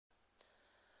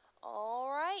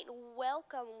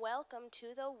Welcome to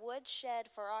the Woodshed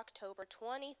for October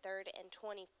 23rd and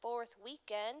 24th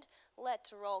weekend.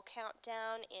 Let's roll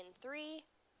countdown in 3,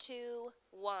 2,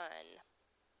 1.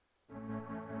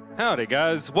 Howdy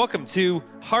guys, welcome to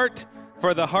Heart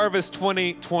for the Harvest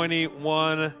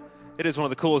 2021. It is one of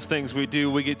the coolest things we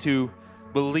do. We get to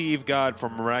believe God for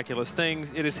miraculous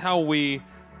things. It is how we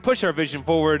push our vision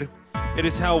forward. It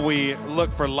is how we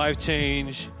look for life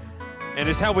change. And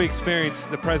it's how we experience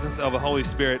the presence of the Holy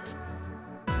Spirit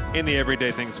in the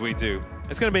everyday things we do.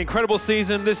 It's going to be an incredible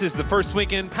season. This is the first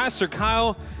weekend. Pastor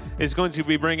Kyle is going to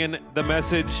be bringing the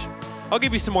message. I'll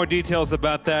give you some more details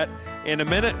about that in a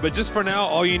minute, but just for now,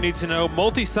 all you need to know,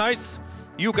 multi-sites,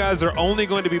 you guys are only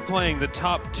going to be playing the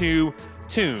top 2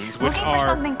 tunes, which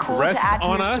are Rest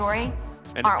on Us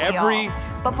and Every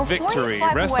Victory.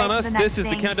 Rest on Us, this is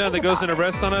the countdown that goes into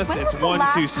Rest on Us. It's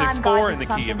 1, 2, 6, 4 in the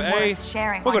key of A.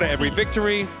 We'll go to Every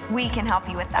Victory. We can help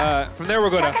you with that. From there, we'll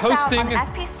go to Hosting,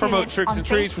 Promote Tricks and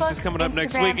Treats, which is coming up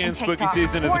next weekend. Spooky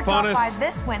season is upon us.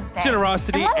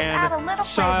 Generosity and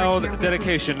Child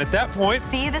Dedication. At that point,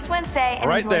 see you this Wednesday and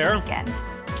right there,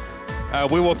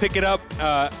 we will pick it up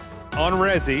on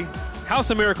RESI. House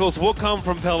of Miracles will come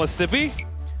from PELL.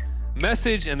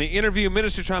 Message and the interview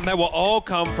ministry time, that will all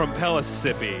come from PELL.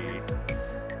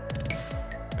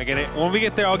 Again, when we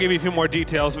get there, I'll give you a few more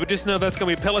details, but just know that's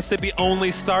going to be PELL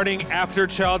only, starting after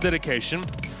Child Dedication,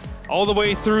 all the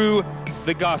way through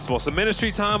the gospel. So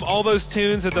ministry time, all those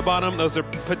tunes at the bottom, those are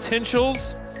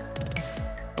potentials.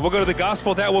 And we'll go to the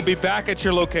gospel. That will be back at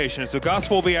your location. So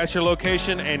gospel will be at your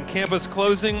location, and campus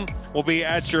closing will be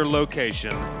at your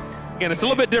location. Again, it's a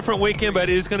little bit different weekend, but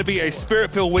it is going to be a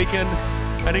spirit-filled weekend.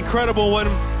 An incredible one.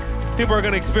 People are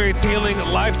going to experience healing,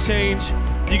 life change.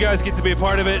 You guys get to be a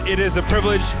part of it. It is a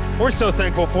privilege. We're so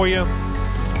thankful for you.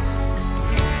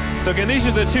 So again, these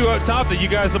are the 2 up top that you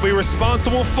guys will be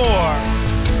responsible for.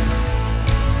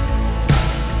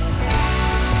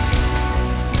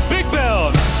 Big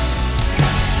bell.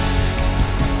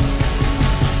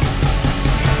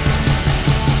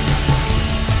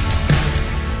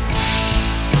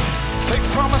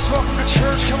 Faith Promise, welcome to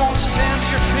church. Come on, stand to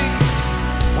your feet.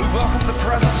 We welcome the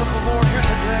presence of the Lord here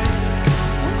today.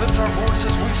 We lift our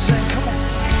voices, we sing, come on.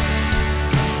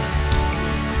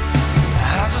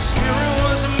 As the Spirit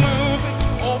was moving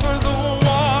over the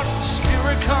water, the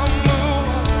Spirit come move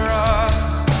over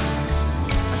us.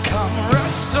 Come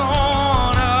rest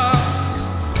on us.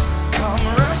 Come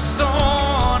rest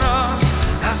on us.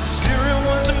 As the Spirit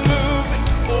was moving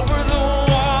over the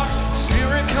water, the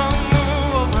Spirit come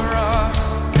move over us.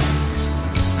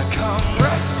 Come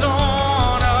rest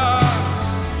on us.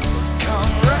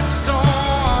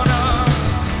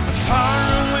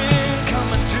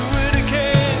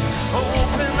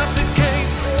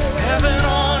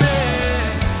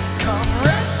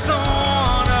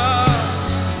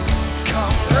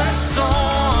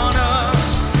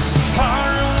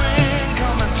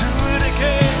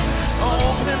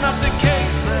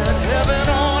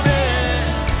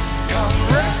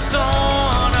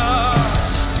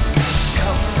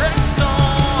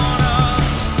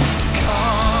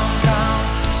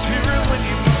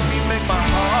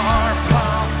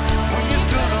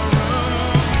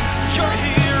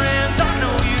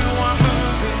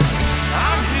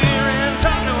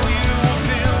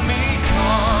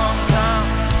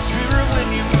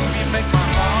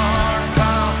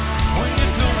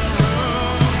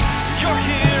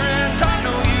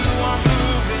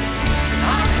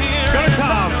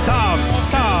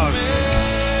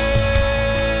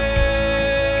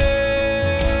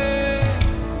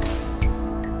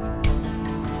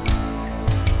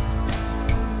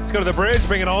 Go to the bridge,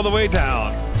 bring it all the way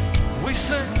down. We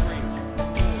sing,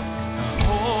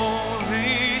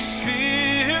 Holy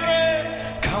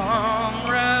Spirit, come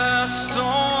rest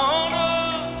on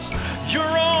us. You're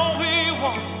all we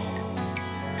want.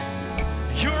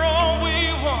 You're all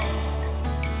we want.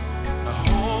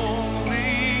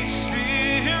 Holy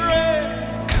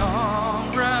Spirit,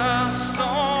 come rest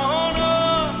on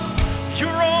us. You're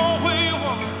all we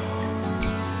want.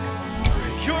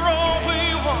 You're all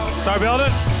we want. Start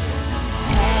building.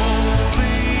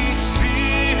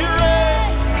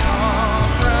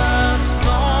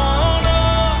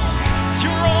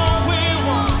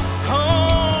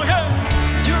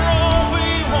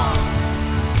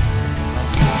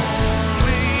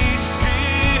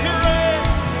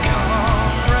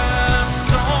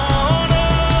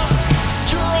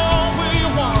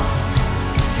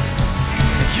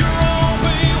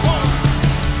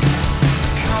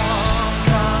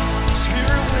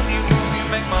 Spirit, when you move, you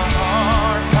make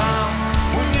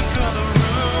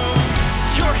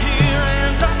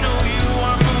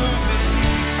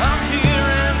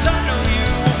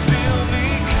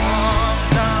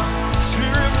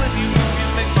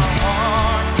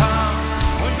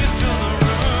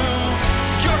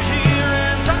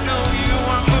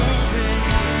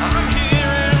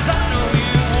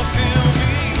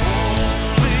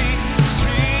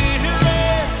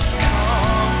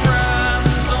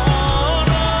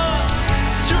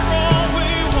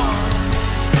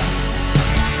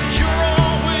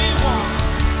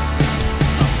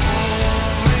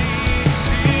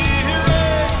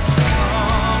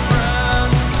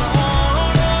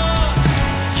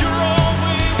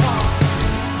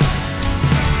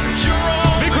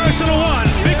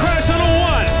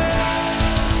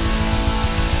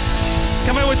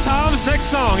Coming with Tom's next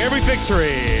song, Every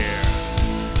Victory.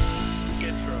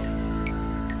 Intro.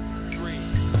 3,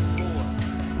 4.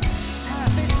 All right,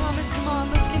 Faith Promise, come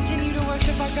on, let's continue to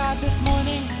worship our God this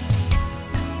morning.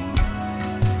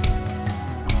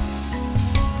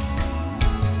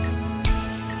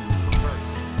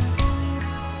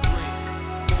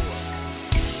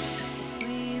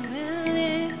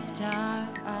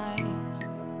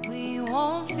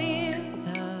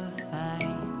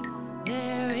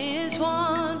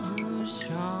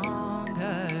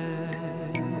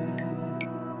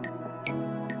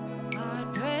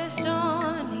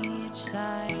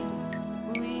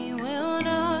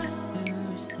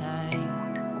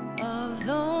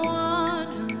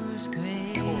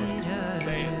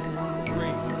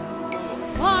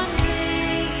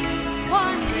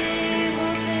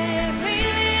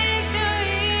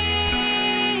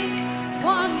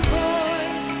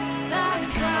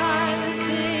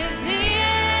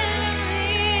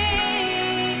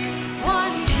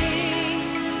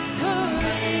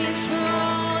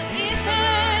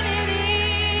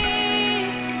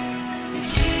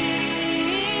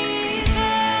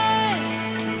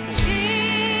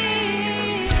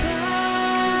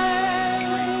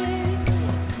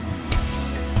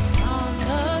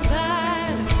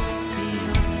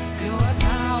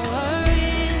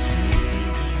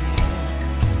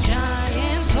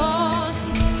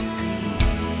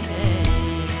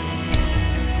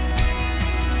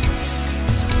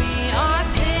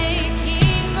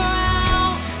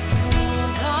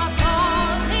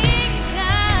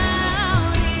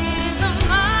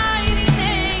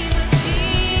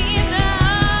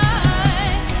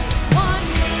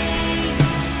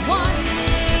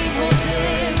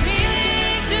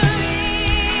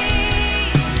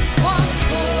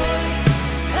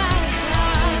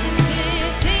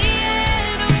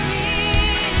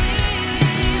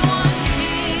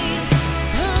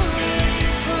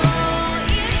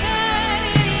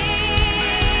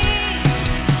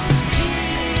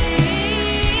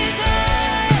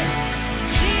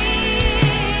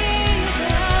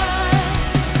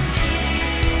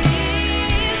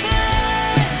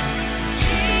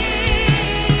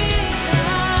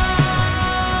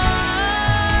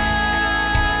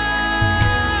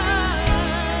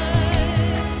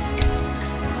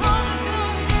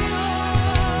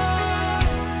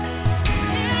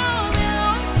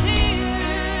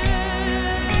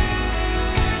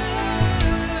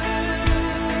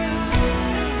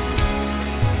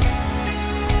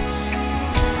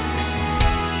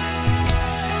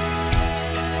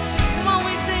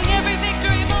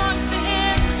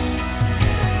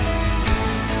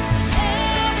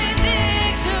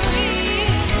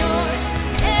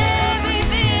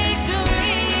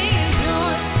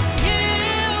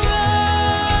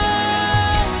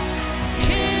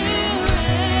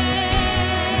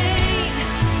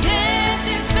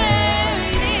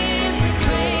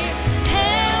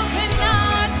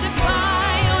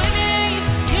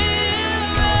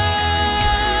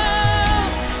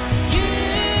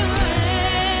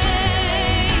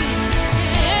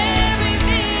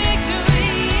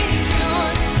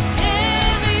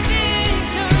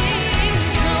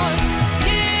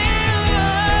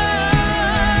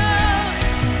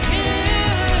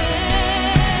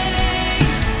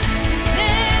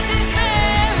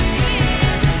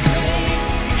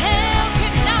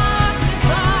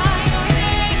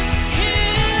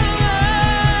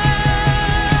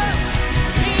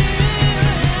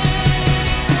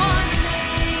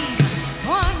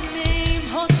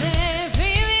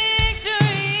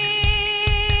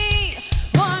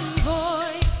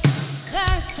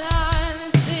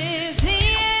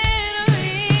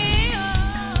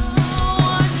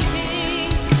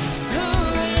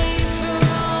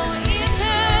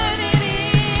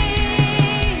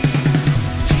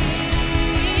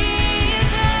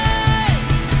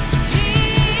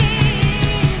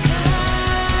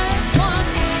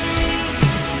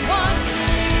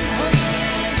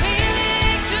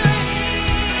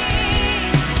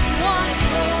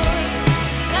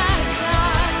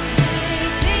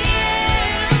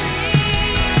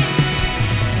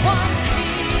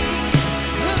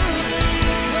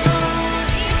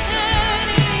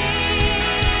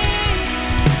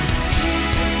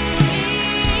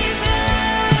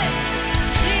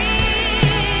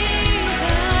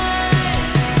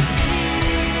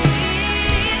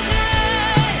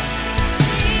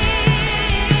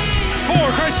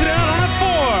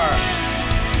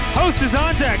 Host is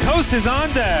on deck. Host is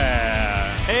on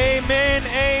deck. Amen.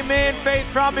 Amen. Faith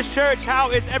Promise Church, how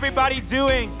is everybody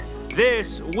doing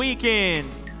this weekend?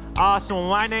 Awesome.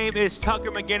 My name is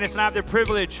Tucker McGinnis, and I have the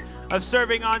privilege of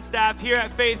serving on staff here at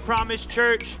Faith Promise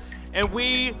Church. And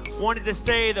we wanted to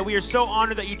say that we are so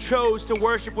honored that you chose to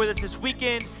worship with us this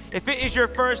weekend. If it is your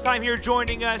first time here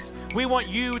joining us, we want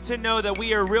you to know that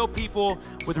we are real people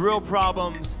with real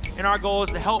problems. And our goal is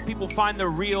to help people find the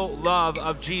real love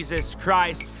of Jesus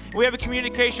Christ. We have a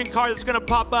communication card that's going to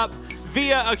pop up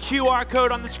via a QR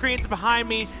code on the screens behind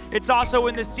me. It's also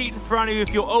in the seat in front of you.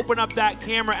 If you'll open up that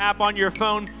camera app on your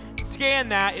phone, scan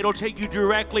that, it'll take you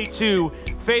directly to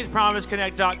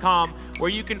faithpromiseconnect.com, where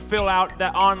you can fill out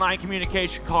that online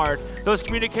communication card. Those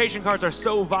communication cards are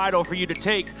so vital for you to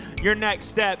take your next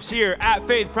steps here at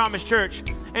Faith Promise Church.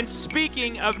 And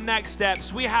speaking of next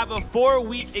steps, we have a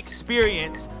 4-week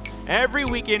experience every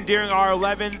weekend during our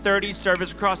 11:30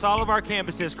 service across all of our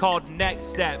campuses called Next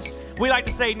Steps. We like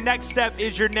to say next step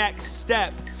is your next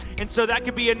step. And so that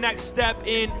could be a next step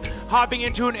in hopping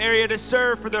into an area to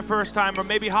serve for the first time, or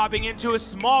maybe hopping into a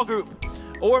small group,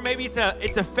 or maybe it's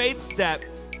a faith step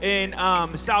in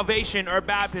salvation or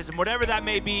baptism. Whatever that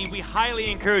may be, we highly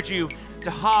encourage you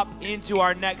to hop into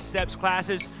our Next Steps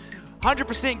classes.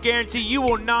 100% guarantee you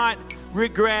will not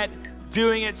regret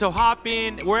doing it. So hop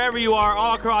in wherever you are,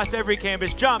 all across every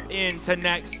campus, jump into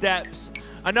Next Steps.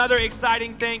 Another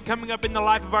exciting thing coming up in the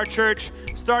life of our church,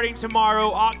 starting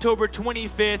tomorrow, October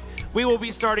 25th, we will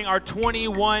be starting our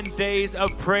 21 days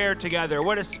of prayer together.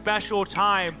 What a special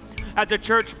time as a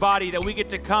church body that we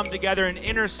get to come together and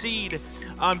intercede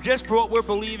just for what we're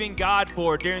believing God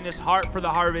for during this Heart for the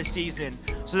Harvest season.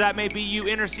 So that may be you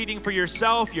interceding for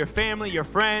yourself, your family, your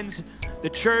friends, the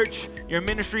church, your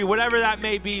ministry, whatever that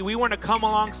may be. We want to come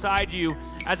alongside you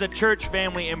as a church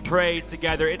family and pray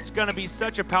together. It's going to be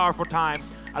such a powerful time.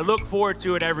 I look forward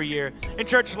to it every year. And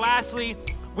church, lastly,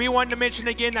 we wanted to mention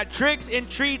again that Tricks and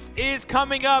Treats is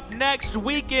coming up next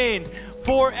weekend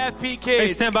for FP Kids. Hey,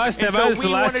 stand by. So This is the last thing.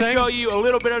 we want to show you a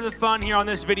little bit of the fun here on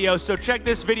this video. So check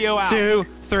this video out. 2,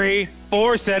 3,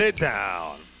 4, set it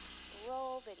down.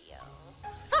 Roll video.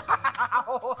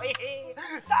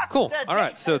 Cool. All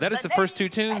right, so that is the first 2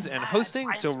 tunes and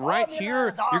hosting. So right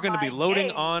here, you're going to be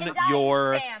loading on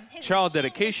your child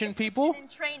dedication people.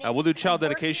 We'll do child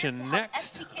dedication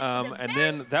next, and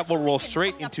then that will roll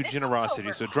straight into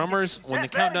generosity. So drummers, when the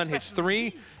countdown hits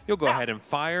 3, you'll go ahead and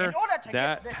fire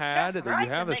that pad that you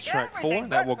have as track 4.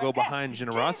 That will go behind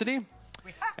generosity.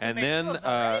 And then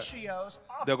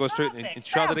they'll go straight into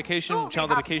child dedication.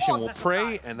 Child dedication will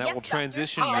pray, and that will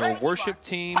transition your worship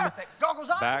team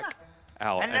back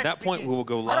out. At that point, we will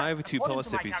go live to PELL.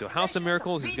 So House of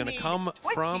Miracles is going to come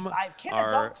from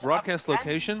our broadcast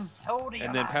location,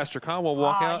 and then Pastor Kyle will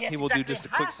walk out. He will do just a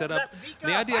quick setup.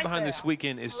 And the idea behind this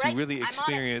weekend is to really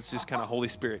experience just kind of Holy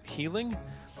Spirit healing.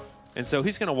 And so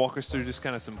he's going to walk us through just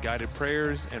kind of some guided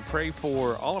prayers and pray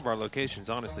for all of our locations,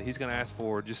 honestly. He's going to ask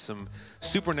for just some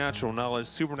supernatural knowledge,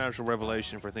 supernatural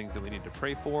revelation for things that we need to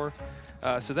pray for.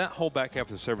 So that whole back half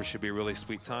of the service should be a really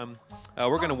sweet time.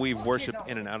 We're going to weave worship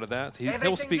in and out of that.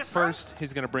 He'll speak first.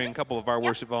 He's going to bring a couple of our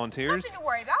worship volunteers.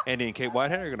 Andy and Kate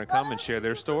Whitehead are going to come and share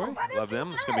their story. Love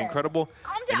them. It's going to be incredible.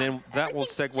 And then that will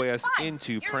segue us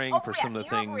into praying for some of the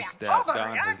things that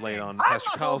God has laid on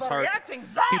Pastor Kyle's heart.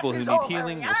 People who need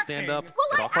healing will stand up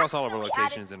across all of our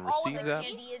locations and receive that.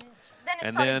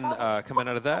 And then coming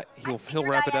out of that, he'll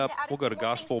wrap it up. We'll go to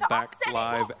Gospel back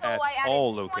live at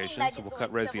all locations. So we'll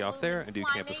cut RESI off there and do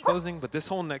campus closing. But this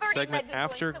whole next segment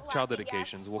after child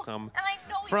dedications will come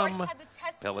from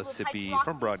PELL,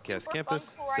 from Broadcast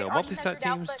Campus. So multi-site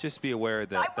teams, just be aware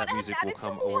that that music will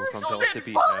come over from PELL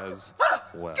as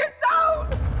well.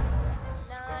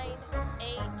 9,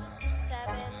 8,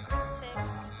 7,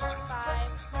 6, 5,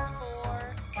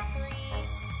 4, 3,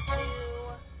 2,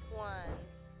 1.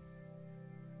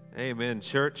 Amen,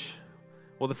 church.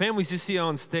 Well, the families you see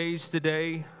on stage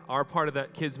today are part of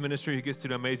that kids ministry who gets to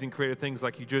do amazing creative things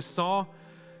like you just saw.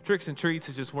 Tricks and Treats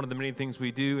is just one of the many things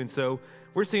we do. And so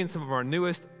we're seeing some of our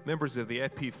newest members of the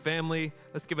FP family.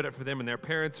 Let's give it up for them and their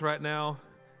parents right now.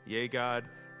 Yay, God.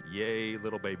 Yay,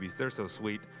 little babies. They're so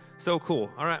sweet. So cool.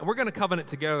 All right, we're going to covenant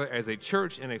together as a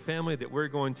church and a family that we're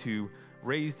going to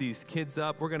raise these kids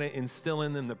up. We're going to instill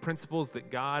in them the principles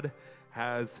that God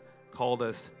has called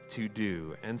us to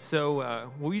do. And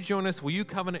so will you join us? Will you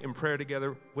covenant in prayer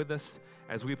together with us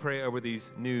as we pray over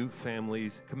these new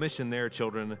families, commission their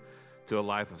children to a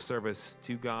life of service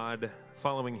to God,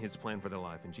 following his plan for their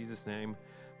life. In Jesus' name,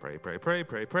 pray, pray, pray,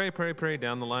 pray, pray, pray, pray.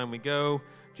 Down the line we go.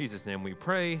 In Jesus' name we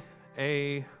pray.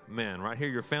 Amen. Right here,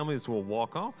 your families will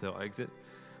walk off. They'll exit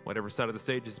whatever side of the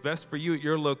stage is best for you at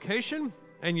your location.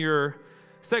 And your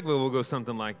segue will go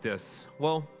something like this.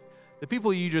 Well, the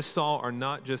people you just saw are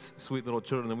not just sweet little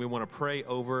children that we want to pray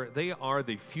over. They are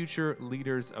the future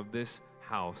leaders of this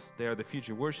house. They are the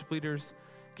future worship leaders,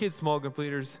 kids small group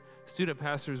leaders, student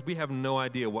pastors, we have no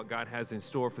idea what God has in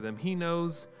store for them. He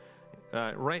knows.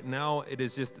 Right now, it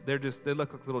is just, they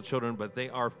look like little children, but they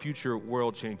are future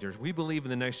world changers. We believe in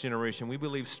the next generation. We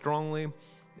believe strongly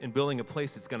in building a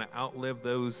place that's going to outlive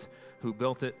those who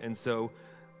built it. And so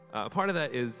part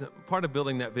of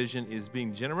building that vision is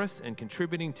being generous and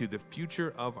contributing to the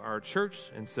future of our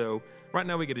church. And so right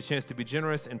now we get a chance to be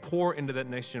generous and pour into that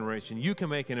next generation. You can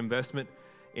make an investment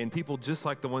in people just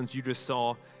like the ones you just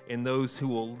saw, in those who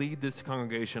will lead this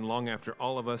congregation long after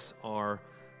all of us are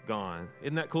gone.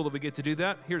 Isn't that cool that we get to do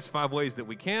that? Here's 5 ways that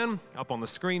we can. Up on the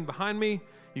screen behind me,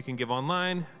 you can give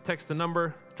online, text the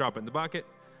number, drop it in the bucket,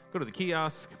 go to the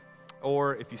kiosk,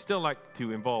 or if you still like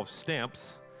to involve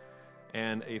stamps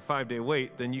and a 5-day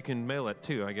wait, then you can mail it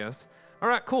too, I guess. All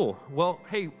right, cool. Well,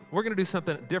 hey, we're going to do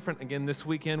something different again this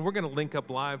weekend. We're going to link up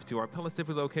live to our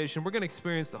Pellissippi location. We're going to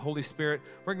experience the Holy Spirit.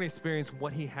 We're going to experience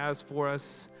what he has for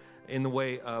us in the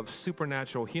way of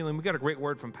supernatural healing. We got a great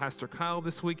word from Pastor Kyle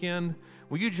this weekend.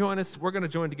 Will you join us? We're going to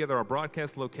join together our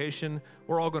broadcast location.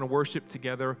 We're all going to worship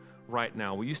together right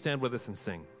now. Will you stand with us and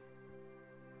sing?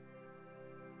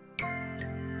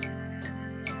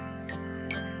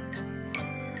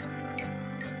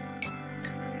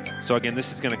 So again,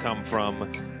 this is going to come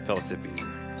from Pellissippi.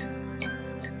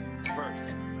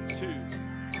 Verse 2,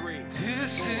 3.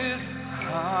 This is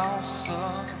house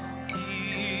of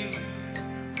healing.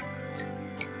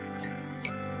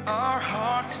 Our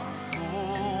hearts are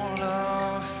full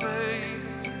of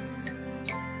faith.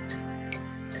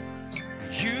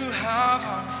 You have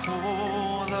our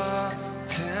full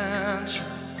attention.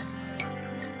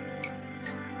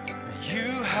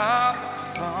 You have the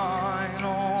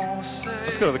final say.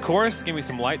 Let's go to the chorus. Give me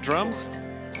some light drums.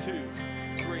 2,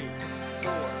 3,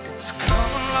 4. So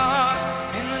come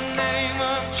alive in the name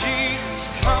of Jesus.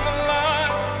 Come alive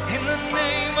in the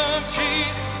name of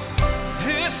Jesus.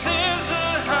 This is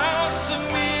a house of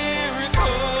miracles.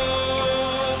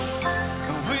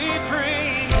 We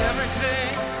bring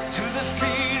everything to the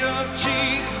feet of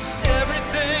Jesus.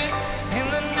 Everything in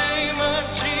the name of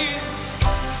Jesus.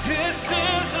 This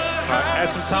is a house. Add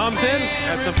some toms in.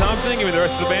 Add some toms in. Give me the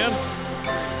rest of the band.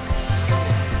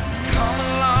 Come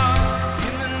alive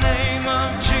in the name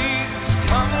of Jesus.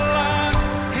 Come alive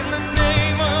in the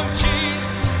name of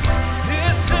Jesus.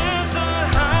 This is a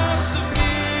house of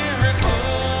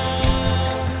miracles.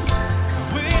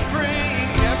 We bring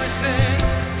everything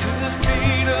to the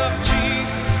feet of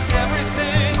Jesus.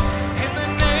 Everything in the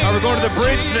name. All right, we're going to the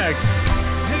bridge next.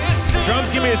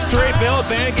 Drums, give me a straight bill.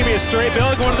 Band, give me a straight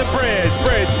bill. Going to the bridge.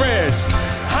 Bridge.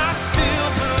 I still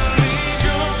believe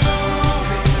you're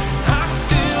moving. I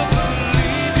still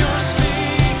believe you're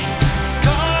speaking.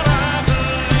 God, I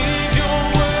believe you're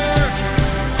working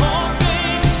all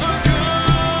things for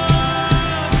good.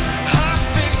 I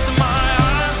fix my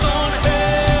eyes on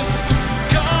heaven.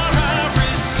 God, I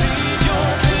receive your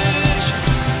vision.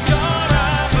 God,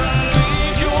 I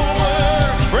believe you're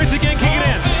working. Bridge again, kick it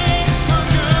in. Things for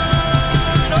good.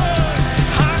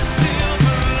 I still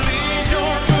believe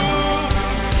you're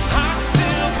moving. I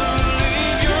still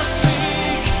believe you're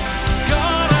speaking.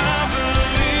 God, I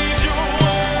believe you're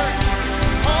working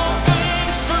all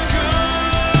things for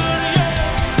good. Yeah,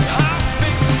 I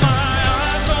fix my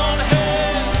eyes on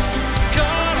heaven.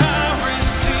 God, I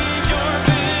receive your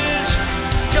vision.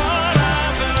 God,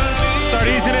 I believe. Start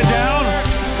easing it down.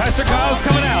 Pastor Kyle's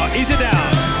coming out. Ease it down.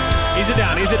 Ease it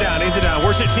down, ease it down, ease it down.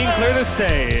 Worship team, clear the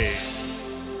stage.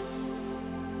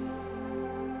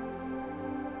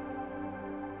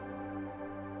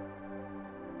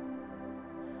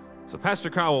 So Pastor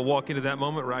Kyle will walk into that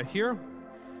moment right here.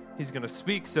 He's going to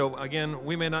speak. So again,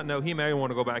 we may not know. He may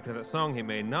want to go back into that song. He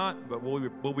may not, but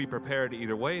we'll be prepared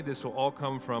either way. This will all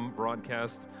come from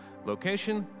broadcast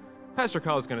location. Pastor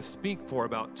Kyle is going to speak for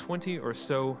about 20 or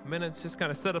so minutes, just kind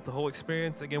of set up the whole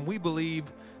experience. Again, we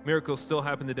believe miracles still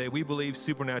happen today. We believe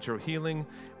supernatural healing.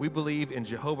 We believe in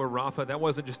Jehovah Rapha. That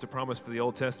wasn't just a promise for the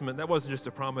Old Testament. That wasn't just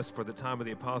a promise for the time of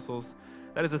the apostles.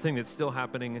 That is a thing that's still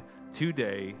happening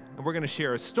today. And we're going to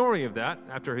share a story of that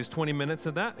after his 20 minutes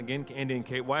of that. Again, Andy and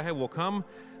Kate Whitehead will come.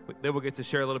 They will get to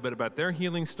share a little bit about their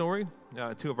healing story.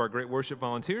 2 of our great worship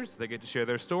volunteers, they get to share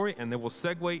their story, and then we'll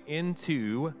segue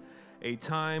into a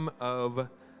time of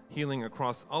healing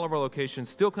across all of our locations,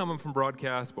 still coming from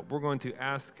broadcast, but we're going to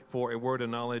ask for a word of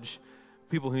knowledge,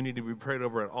 people who need to be prayed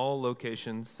over at all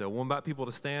locations. So we'll invite people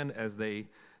to stand as they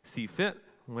see fit.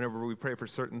 Whenever we pray for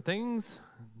certain things,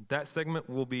 that segment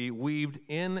will be weaved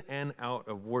in and out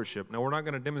of worship. Now, we're not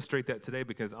going to demonstrate that today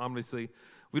because obviously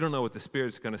we don't know what the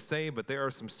Spirit's going to say, but there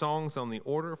are some songs on the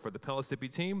order for the Pellissippi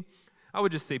team. I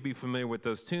would just say be familiar with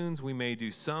those tunes. We may do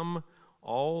some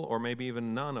all or maybe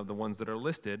even none of the ones that are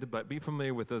listed, but be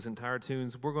familiar with those entire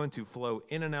tunes. We're going to flow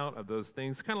in and out of those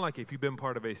things, kind of like if you've been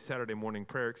part of a Saturday morning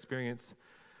prayer experience.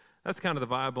 That's kind of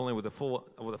the vibe, only with a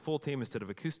full team instead of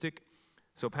acoustic.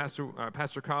 So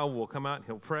Pastor Kyle will come out,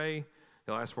 he'll pray,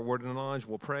 he'll ask for word and knowledge,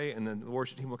 we'll pray, and then the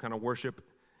worship team will kind of worship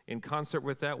in concert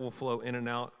with that. We'll flow in and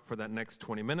out for that next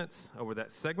 20 minutes over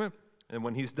that segment. And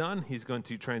when he's done, he's going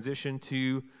to transition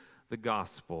to the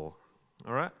gospel.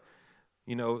 All right?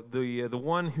 You know, the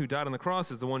one who died on the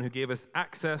cross is the one who gave us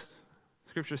access.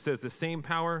 Scripture says the same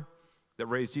power that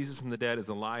raised Jesus from the dead is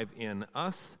alive in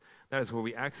us. That is where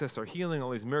we access our healing,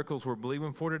 all these miracles we're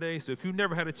believing for today. So if you've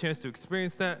never had a chance to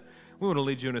experience that, we want to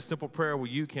lead you in a simple prayer where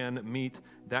you can meet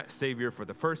that Savior for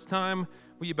the first time.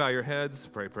 Will you bow your heads?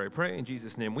 Pray, pray, pray. In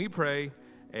Jesus' name we pray.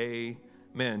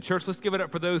 Amen. Church, let's give it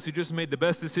up for those who just made the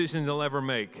best decision they'll ever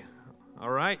make. All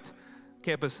right?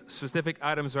 Campus-specific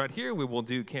items right here. We will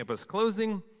do campus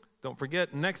closing. Don't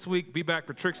forget, next week, be back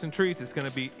for Tricks and Treats. It's going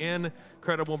to be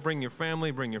incredible. Bring your family,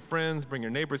 bring your friends, bring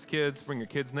your neighbors' kids, bring your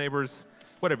kids' neighbors.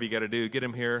 Whatever you got to do, get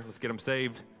them here. Let's get them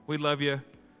saved. We love you.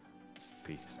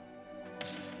 Peace.